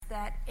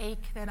that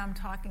ache that I'm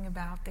talking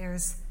about.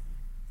 There's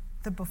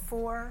the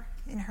before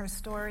in her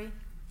story.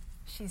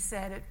 She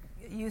said it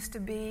used to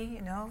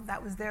be,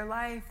 that was their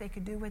life. They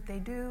could do what they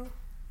do.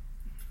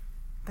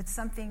 But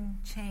something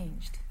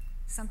changed.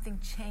 Something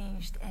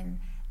changed, and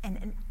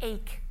an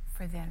ache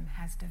for them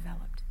has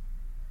developed.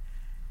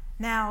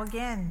 Now,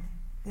 again,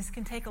 this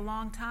can take a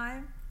long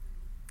time.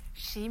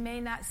 She may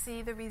not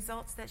see the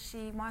results that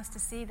she wants to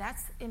see.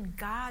 That's in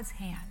God's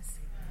hands.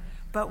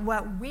 But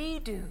what we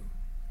do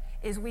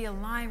is we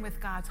align with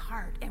God's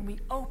heart, and we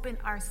open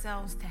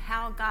ourselves to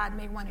how God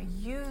may want to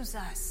use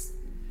us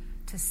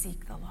to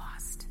seek the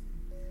lost.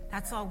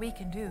 That's all we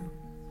can do,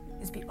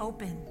 is be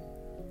open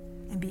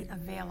and be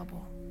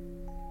available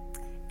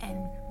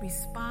and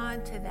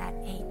respond to that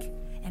ache.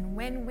 And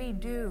when we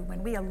do,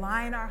 when we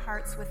align our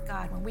hearts with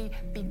God, when we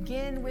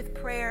begin with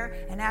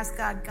prayer and ask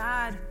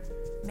God,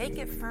 make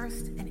it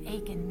first an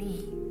ache in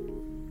me,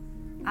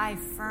 I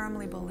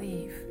firmly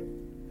believe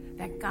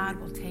that God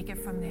will take it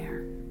from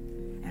there.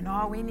 And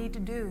all we need to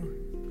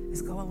do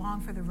is go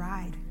along for the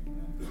ride.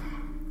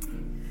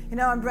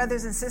 And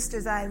brothers and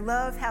sisters, I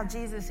love how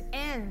Jesus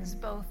ends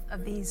both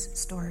of these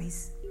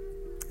stories.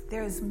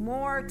 There is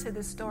more to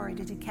the story.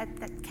 Did you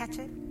catch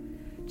it?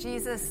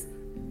 Jesus,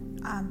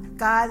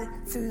 God,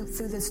 through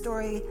the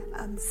story,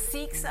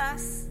 seeks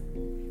us.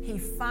 He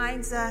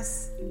finds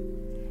us.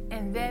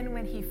 And then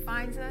when he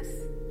finds us,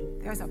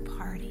 there's a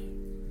party.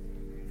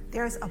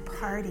 There's a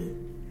party.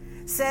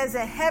 Says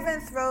that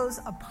heaven throws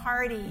a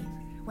party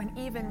when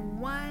even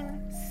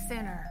one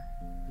sinner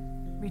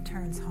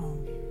returns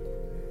home.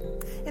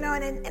 And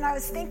I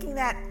was thinking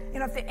that,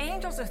 if the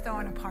angels are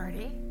throwing a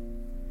party,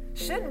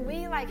 shouldn't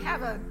we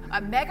have a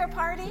mega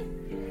party?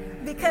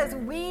 Because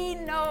we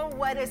know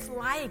what it's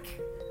like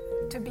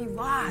to be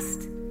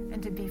lost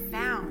and to be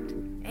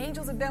found.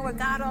 Angels have been with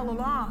God all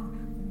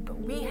along, but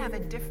we have a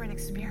different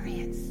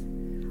experience.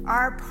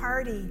 Our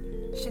party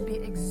should be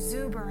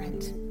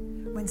exuberant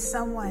when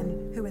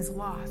someone who is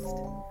lost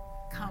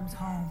comes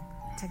home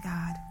to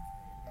God.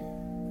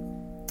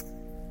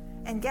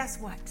 And guess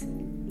what?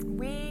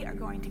 We are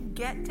going to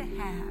get to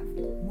have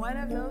one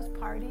of those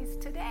parties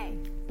today.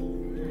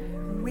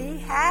 We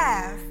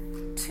have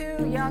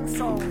 2 young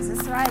souls.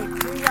 That's right,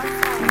 2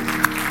 young souls.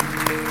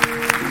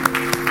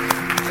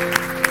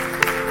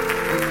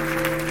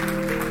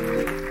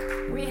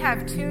 We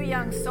have 2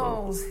 young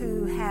souls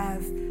who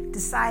have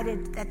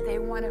decided that they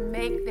want to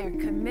make their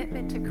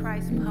commitment to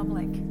Christ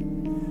public.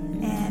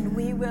 And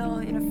we will,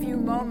 in a few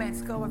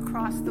moments, go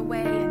across the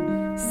way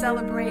and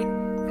celebrate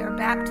their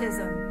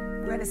baptism.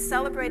 We're going to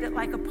celebrate it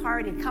like a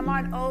party. Come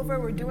on over.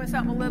 We're doing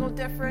something a little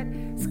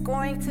different. It's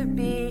going to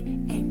be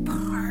a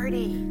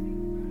party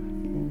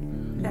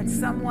that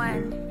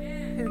someone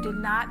who did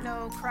not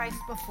know Christ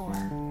before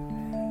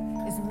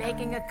is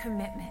making a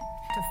commitment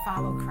to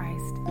follow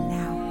Christ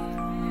now.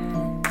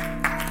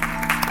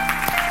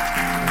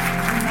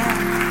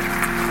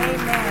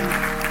 Amen.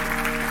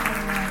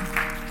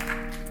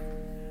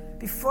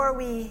 Before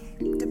we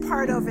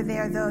depart over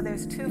there, though,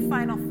 there's 2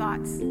 final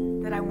thoughts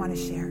that I want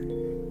to share.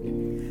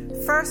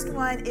 First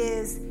one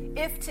is,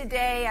 if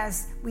today,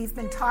 as we've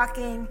been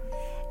talking,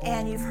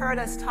 and you've heard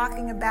us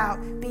talking about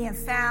being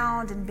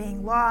found and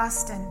being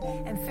lost,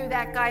 and through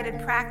that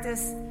guided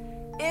practice,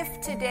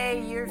 if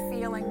today you're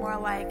feeling more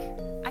like,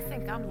 I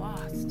think I'm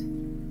lost,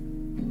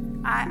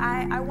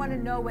 I want to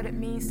know what it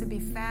means to be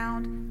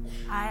found,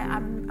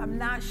 I'm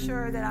not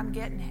sure that I'm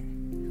getting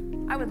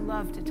it, I would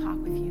love to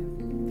talk with you.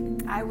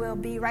 I will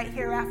be right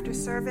here after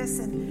service,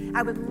 and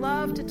I would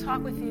love to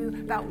talk with you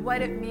about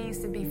what it means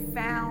to be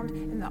found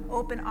in the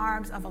open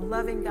arms of a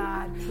loving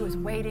God who is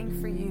waiting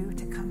for you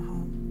to come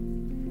home.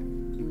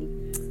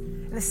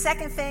 And the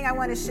second thing I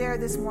want to share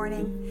this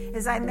morning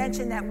is I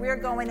mentioned that we're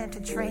going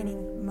into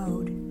training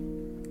mode.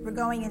 We're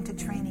going into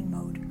training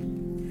mode.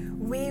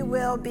 We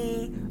will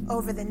be,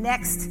 over the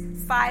next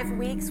 5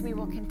 weeks, we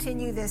will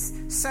continue this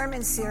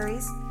sermon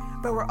series,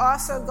 but we're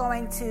also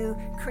going to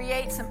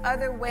create some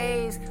other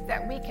ways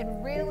that we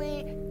can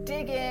really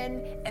dig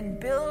in and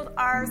build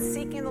our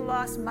seeking the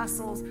lost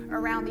muscles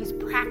around these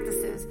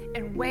practices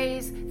in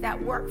ways that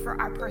work for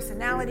our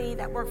personality,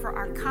 that work for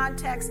our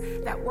context,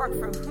 that work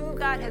for who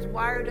God has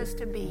wired us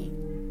to be.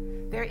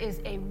 There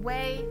is a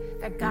way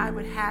that God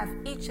would have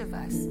each of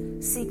us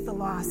seek the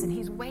lost, and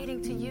he's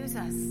waiting to use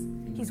us.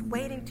 He's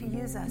waiting to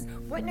use us.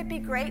 Wouldn't it be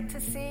great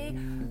to see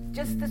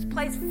just this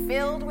place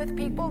filled with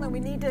people and we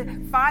need to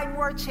find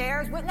more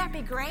chairs? Wouldn't that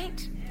be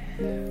great?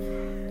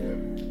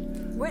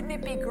 Wouldn't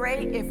it be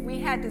great if we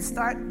had to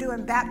start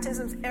doing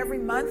baptisms every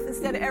month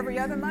instead of every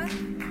other month?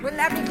 Wouldn't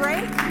that be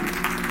great?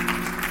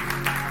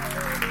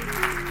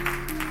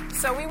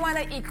 So we want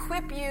to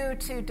equip you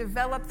to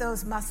develop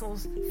those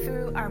muscles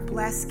through our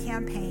Bless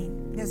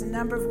campaign. There's a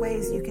number of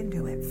ways you can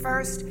do it.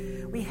 First,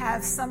 we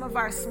have some of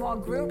our small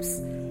groups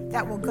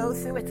that will go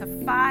through. It's a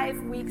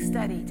 5-week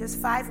study, just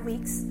 5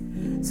 weeks.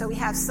 So we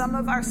have some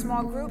of our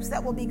small groups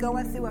that will be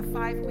going through a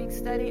 5-week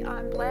study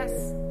on Bless.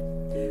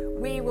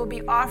 We will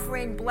be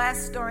offering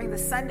Bless during the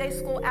Sunday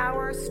school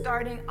hours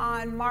starting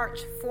on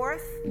March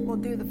 4th. We'll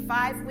do the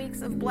 5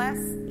 weeks of Bless.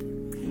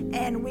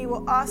 And we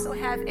will also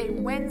have a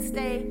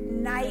Wednesday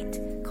night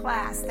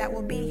class that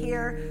will be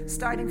here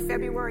starting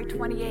February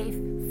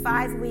 28th,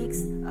 5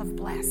 weeks of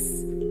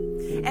Bless.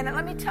 And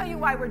let me tell you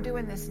why we're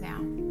doing this now.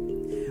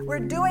 We're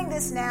doing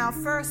this now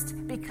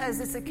first because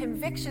it's a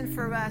conviction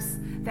for us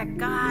that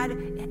God,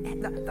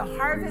 the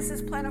harvest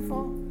is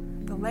plentiful,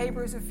 the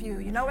laborers are few.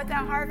 You know what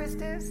that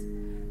harvest is?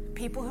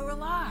 People who are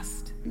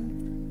lost.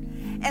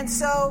 And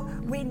so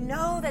we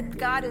know that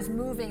God is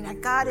moving,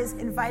 that God is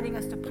inviting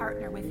us to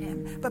partner with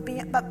him. But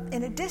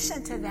in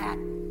addition to that,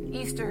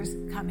 Easter's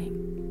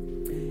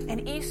coming.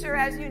 And Easter,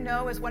 as you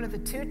know, is one of the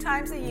 2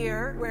 times a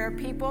year where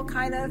people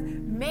kind of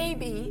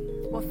maybe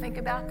will think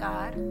about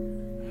God.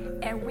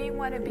 And we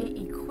want to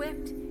be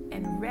equipped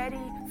and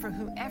ready for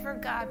whoever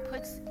God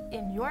puts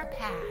in your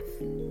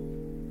path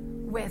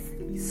with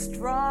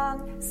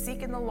strong,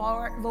 seeking the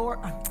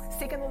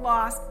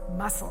lost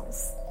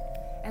muscles.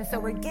 And so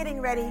we're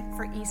getting ready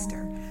for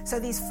Easter. So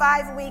these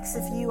 5 weeks,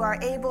 if you are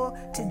able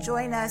to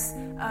join us,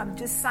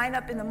 just sign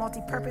up in the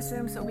multi-purpose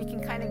room so we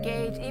can kind of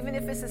gauge. Even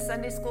if it's a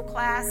Sunday school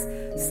class,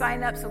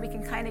 sign up so we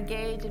can kind of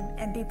gauge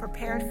and be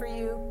prepared for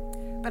you.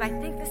 But I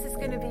think this is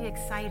going to be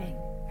exciting.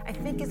 I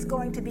think it's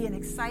going to be an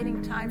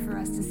exciting time for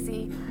us to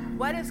see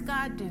what does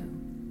God do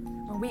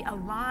when we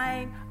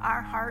align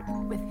our heart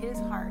with his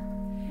heart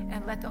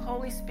and let the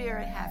Holy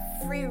Spirit have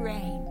free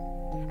reign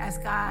as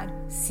God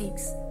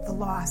seeks the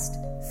lost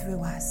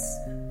through us.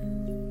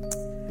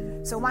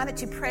 So why don't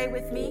you pray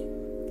with me,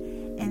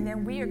 and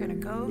then we are going to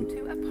go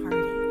to a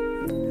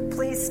party.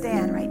 Please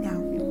stand right now.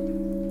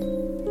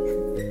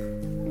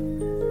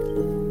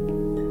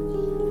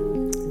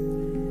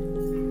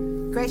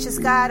 Gracious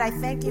God, I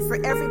thank you for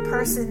every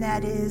person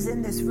that is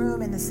in this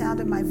room and the sound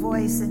of my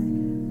voice.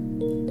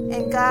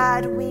 And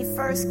God, we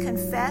first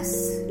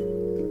confess,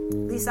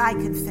 at least I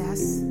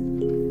confess,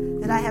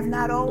 that I have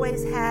not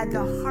always had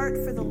the heart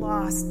for the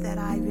lost that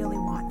I really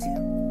want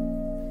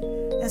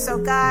to. And so,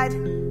 God,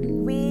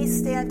 we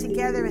stand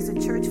together as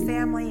a church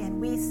family and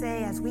we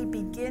say, as we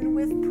begin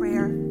with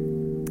prayer,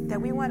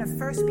 that we want to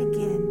first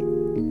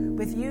begin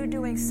with you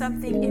doing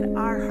something in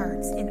our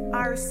hearts, in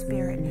our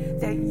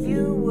spirit, that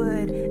you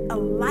would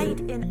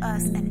alight in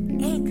us an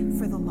ache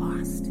for the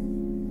lost.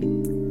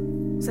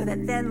 So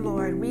that then,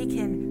 Lord, we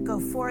can go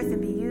forth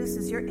and be used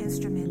as your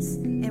instruments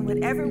in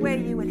whatever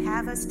way you would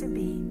have us to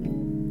be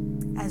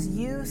as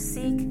you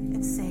seek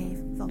and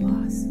save the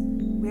lost.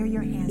 We're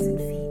your hands and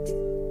feet.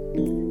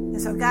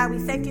 And so, God, we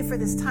thank you for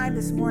this time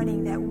this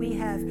morning that we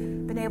have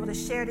been able to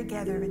share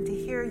together and to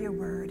hear your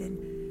word.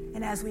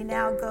 And as we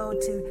now go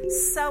to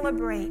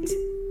celebrate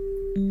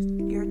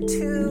your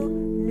 2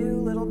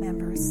 new little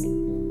members,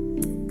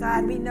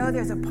 God, we know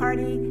there's a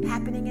party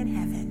happening in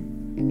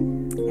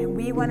heaven, and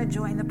we want to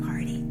join the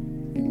party.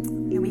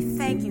 And we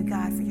thank you,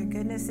 God, for your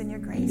goodness and your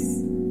grace.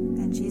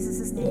 In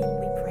Jesus' name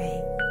we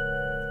pray.